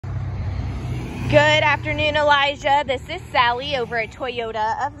Good afternoon, Elijah. This is Sally over at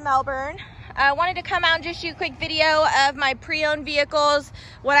Toyota of Melbourne. I wanted to come out and just shoot a quick video of my pre-owned vehicles,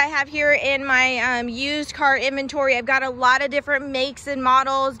 what I have here in my used car inventory. I've got a lot of different makes and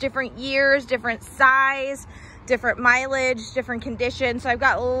models, different years, different size, different mileage, different conditions. So I've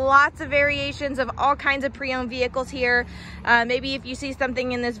got lots of variations of all kinds of pre-owned vehicles here. Maybe if you see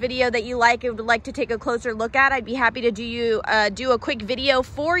something in this video that you like and would like to take a closer look at, I'd be happy to do a quick video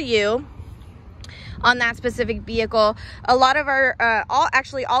for you on that specific vehicle. A lot of our,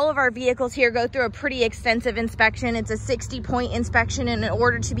 all of our vehicles here go through a pretty extensive inspection. It's a 60-point inspection in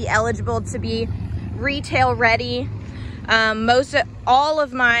order to be eligible to be retail ready. All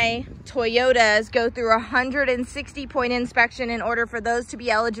of my Toyotas go through a 160-point inspection in order for those to be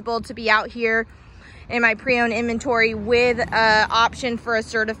eligible to be out here in my pre-owned inventory with option for a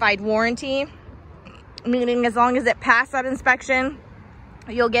certified warranty. Meaning as long as it passed that inspection,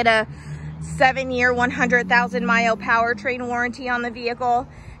 you'll get a 7-year, 100,000 mile powertrain warranty on the vehicle.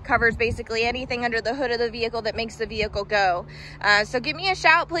 Covers basically anything under the hood of the vehicle that makes the vehicle go. So give me a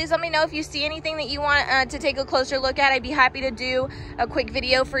shout. Please let me know if you see anything that you want to take a closer look at. I'd be happy to do a quick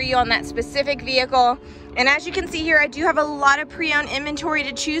video for you on that specific vehicle. And as you can see here, I do have a lot of pre-owned inventory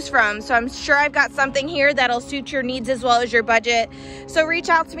to choose from. So I'm sure I've got something here that'll suit your needs as well as your budget. So reach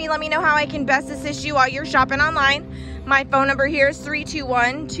out to me. Let me know how I can best assist you while you're shopping online. My phone number here is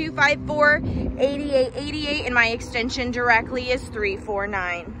 321-254-8888 and my extension directly is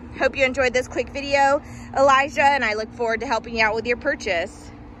 349. Hope you enjoyed this quick video, Elijah, and I look forward to helping you out with your purchase.